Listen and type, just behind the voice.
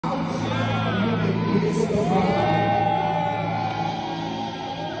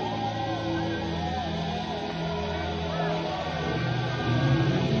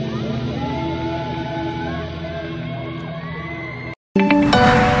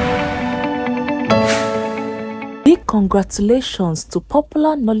congratulations to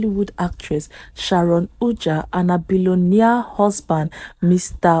popular Nollywood actress SHARON OOJA and her billionaire husband,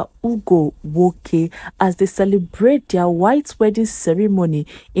 Mr. Uche, as they celebrate their white wedding ceremony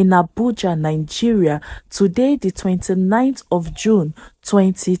in Abuja, Nigeria, today, the 29th of June,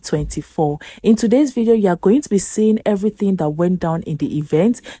 2024. In today's video, you are going to be seeing everything that went down in the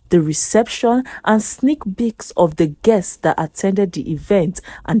event, the reception, and sneak peeks of the guests that attended the event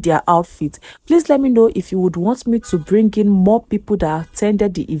and their outfits. Please let me know if you would want me to bring in more people that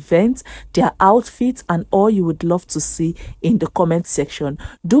attended the event, their outfits, and all you would love to see in the comment section.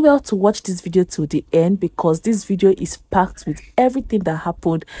 Do well to watch this video to the end because this video is packed with everything that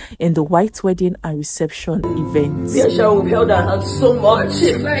happened in the white wedding and reception events. Yeah, Sharon, we held her hand so much. Like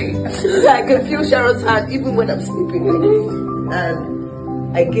I can feel Sharon's hand even when I'm sleeping like this.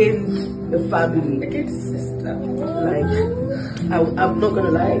 And I gave the family, I gave the sister. Like I'm not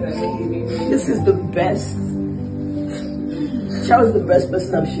gonna lie, this is the best. Sharon's the best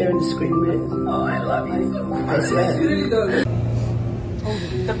person I'm sharing the screen with. Oh, I love you so much. I swear.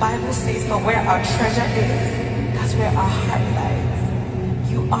 The Bible says, but where our treasure is, that's where our heart lies.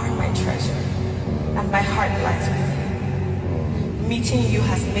 You are my treasure, and my heart lies with you. Meeting you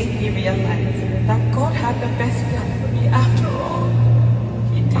has made me realize that God had the best plan for me after all.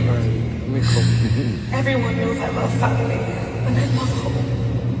 He did. Everyone knows I love family, and I love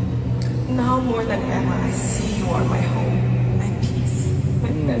home. Now more than ever, I see you are my home, my peace,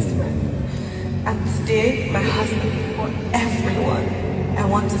 my best friend. And today, my husband, for everyone, I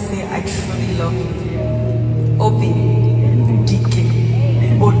want to say I truly love you. Obi, Dike,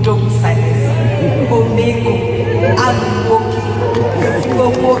 Odom Silence, Omego, Aluwoki,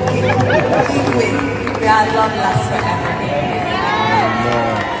 Iwowoki, Iwe. May our love last forever.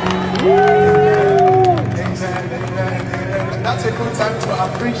 That's a good time to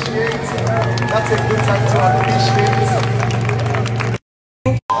appreciate. That's a good time to appreciate.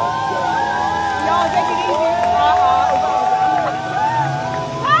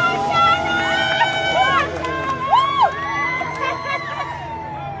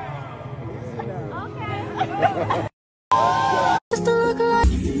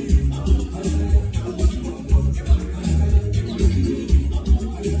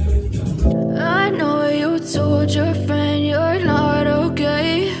 I know you told your friend you're not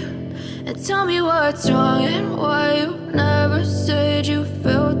okay, and tell me what's wrong and why you never said you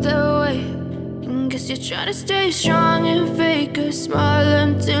felt that way. And guess you're trying to stay strong and fake a smile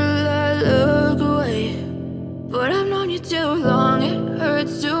until I look away. But I've known you too long, it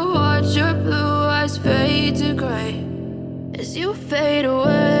hurts to watch your blue eyes fade to gray as you fade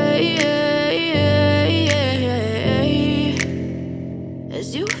away,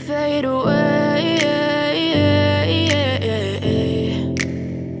 as you fade away.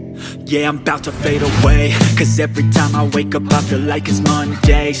 Yeah, I'm about to fade away, cause every time I wake up I feel like it's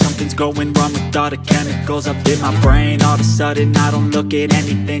Monday. Something's going wrong with all the chemicals up in my brain. All of a sudden I don't look at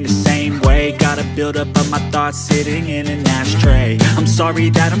anything the same way. Gotta build up of my thoughts sitting in an ashtray. I'm sorry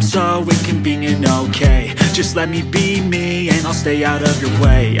that I'm so inconvenient, okay. Just let me be me and I'll stay out of your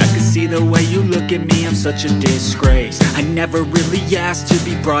way. I can see the way you look at me, I'm such a disgrace. I never really asked to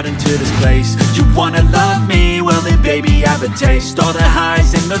be brought into this place. You wanna love me? Well then baby have a taste. All the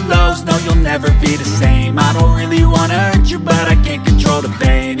highs and the lows, no you'll never be the same. I don't really wanna hurt you but I can't control the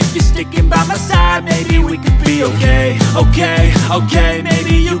pain. If you're sticking by my side maybe we could be okay. Okay,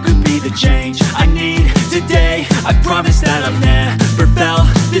 maybe you could be the change I need today. I promise that I've never felt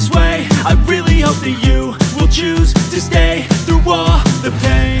this way. I really hope that you will choose to stay through all the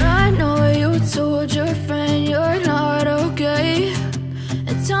pain. I know you told your friend you're not okay,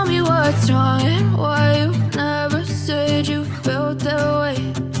 and tell me what's wrong and why you never said you felt that way.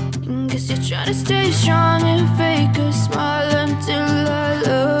 And guess you're trying to stay strong and fake a smile until I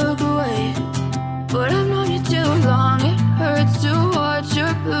look away. But I've known you too long, it hurts to watch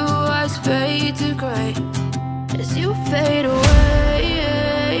your blue eyes fade to gray as you fade away,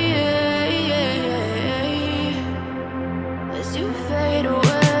 as you fade away.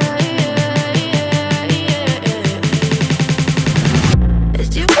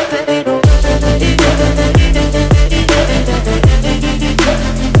 As you fade away.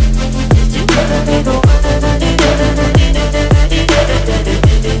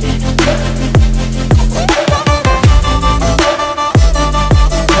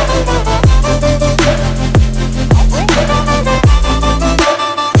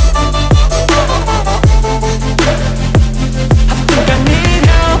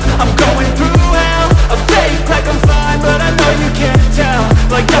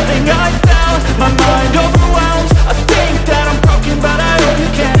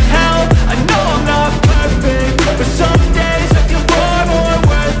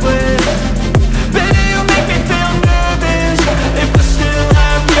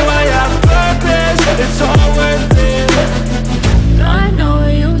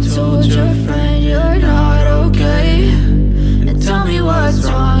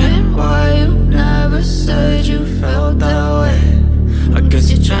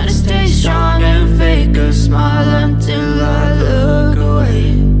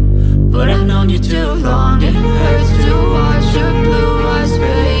 you too long. It hurts to watch your blue eyes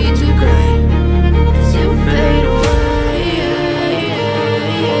fade to gray as you fade away,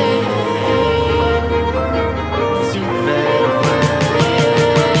 as you fade away,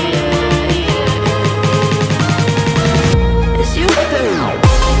 as you fade away.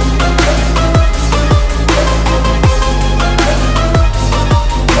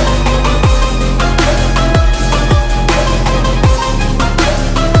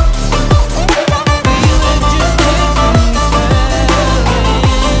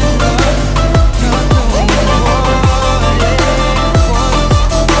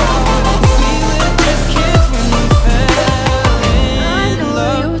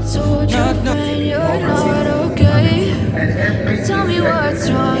 Tell me what's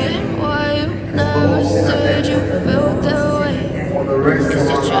wrong and why you never said you felt that way. Cause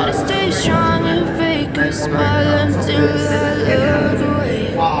you try to stay strong and fake a smile until I look away.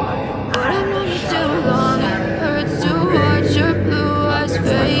 But I've known you too long, it hurts to watch your blue eyes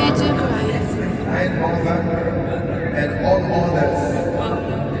fade to gray. And all that, and all others,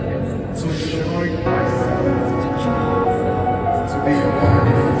 to join us, to be one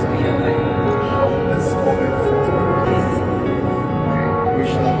in this moment forward. We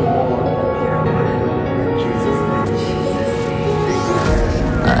shall go on in Jesus' name.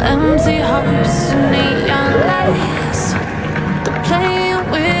 Empty hearts and neon lights, they're playing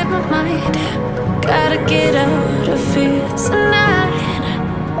with my mind. Gotta get out of here tonight.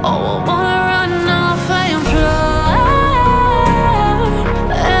 Oh, I wanna run off and fly,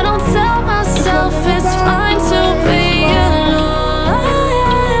 and I'll tell myself it's fine to be alone,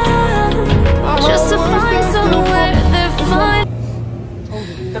 just to find somewhere that finds.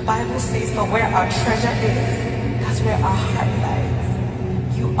 The Bible says, but where our treasure is, that's where our heart lies.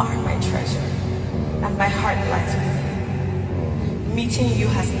 You are my treasure, and my heart lies with you. Meeting you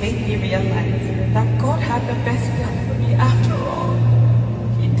has made me realize that God had the best plan for me after all.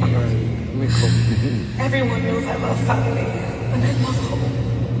 He did. Everyone knows I love family, and I love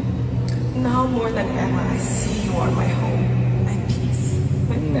home. Now more than ever, I see you are my home, my peace,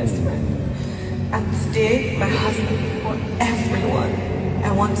 my best friend. And today, my husband, for everyone,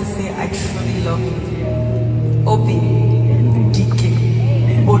 I want to say I truly love you. Obi.